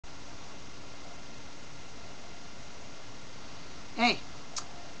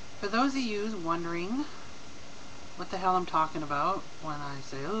For those of you wondering what the hell I'm talking about when I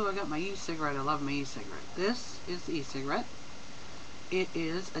say, oh, I got my e-cigarette, I love my e-cigarette. This is the e-cigarette. It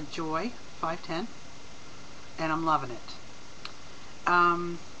is a Joye 510, and I'm loving it.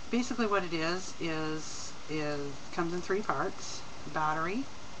 Basically what it is it comes in 3 parts: battery,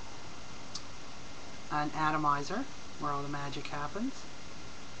 an atomizer, where all the magic happens,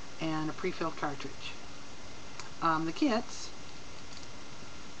 and a pre-filled cartridge. The kits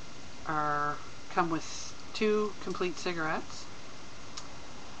come with 2 complete cigarettes,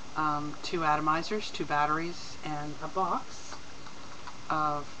 2 atomizers, 2 batteries, and a box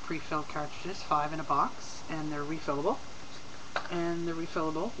of pre-filled cartridges, 5 in a box, and they're refillable. And they're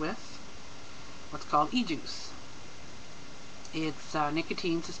refillable with what's called e-juice. It's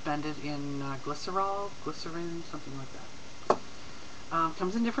nicotine suspended in glycerin, something like that.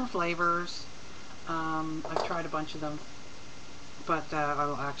 Comes in different flavors. I've tried a bunch of them, but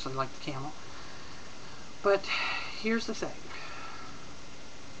I actually like the camel. But here's the thing.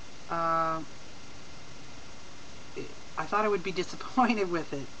 I thought I would be disappointed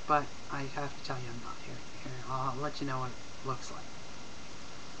with it, but I have to tell you I'm not. Here, I'll let you know what it looks like.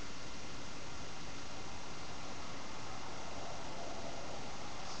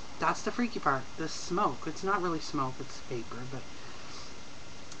 That's the freaky part. The smoke. It's not really smoke, it's vapor, but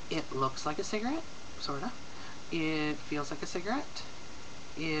it looks like a cigarette, sorta. It feels like a cigarette.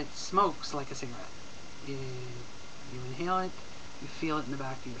 It smokes like a cigarette. You inhale it, you feel it in the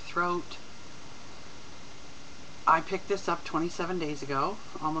back of your throat. I picked this up 27 days ago,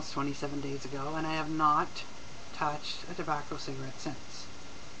 almost 27 days ago, and I have not touched a tobacco cigarette since.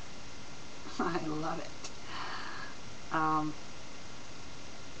 I love it.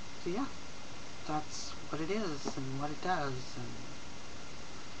 So yeah, that's what it is and what it does.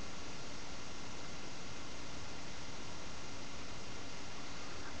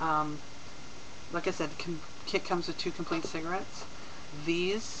 And like I said, the kit comes with 2 complete cigarettes.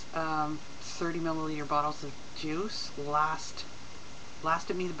 These 30 milliliter bottles of juice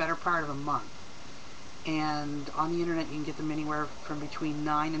lasted me the better part of a month. And on the internet you can get them anywhere from between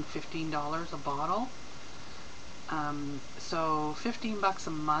 $9 and $15 a bottle. So $15 a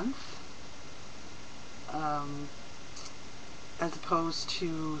month, as opposed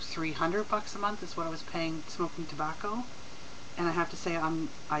to $300 a month is what I was paying smoking tobacco. And I have to say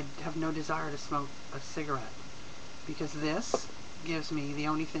I have no desire to smoke a cigarette, because this gives me the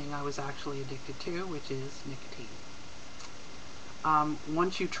only thing I was actually addicted to, which is nicotine.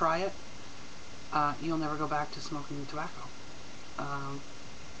 Once you try it, you'll never go back to smoking tobacco.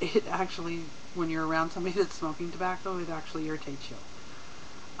 It actually, when you're around somebody that's smoking tobacco, it actually irritates you.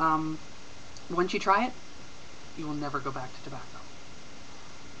 Once you try it, you will never go back to tobacco.